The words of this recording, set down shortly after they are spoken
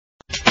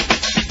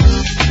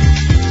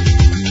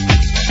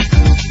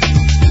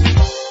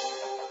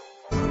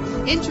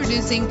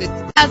Introducing the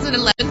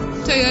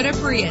 2011 Toyota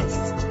Prius.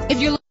 If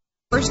you're looking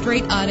for a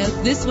first-rate auto,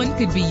 this one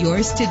could be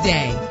yours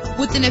today.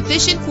 With an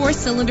efficient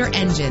 4-cylinder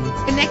engine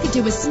connected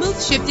to a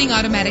smooth shifting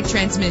automatic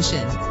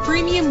transmission,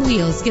 premium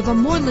wheels give a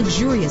more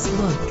luxurious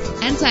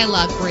look.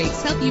 Anti-lock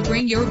brakes help you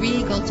bring your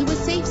vehicle to a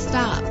safe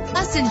stop.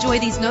 Plus, enjoy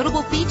these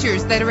notable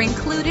features that are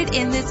included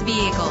in this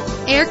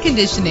vehicle: air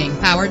conditioning,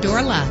 power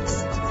door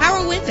locks,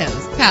 power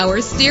windows,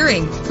 power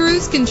steering,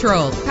 cruise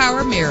control,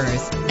 power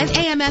mirrors, an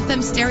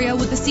AM/FM stereo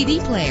with a CD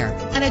player,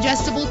 an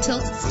adjustable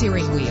tilt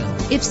steering wheel.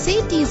 If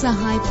safety is a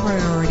high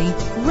priority,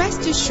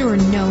 rest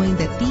assured knowing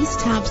that these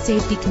top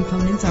safety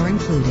components are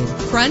included: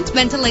 front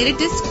ventilated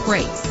disc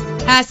brakes,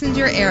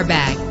 passenger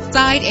airbag,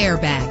 side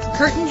airbag,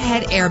 curtain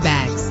head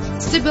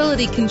airbags,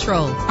 stability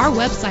control. Our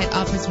website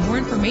offers more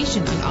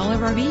information on all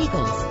of our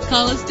vehicles.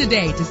 Call us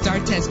today to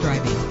start test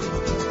driving.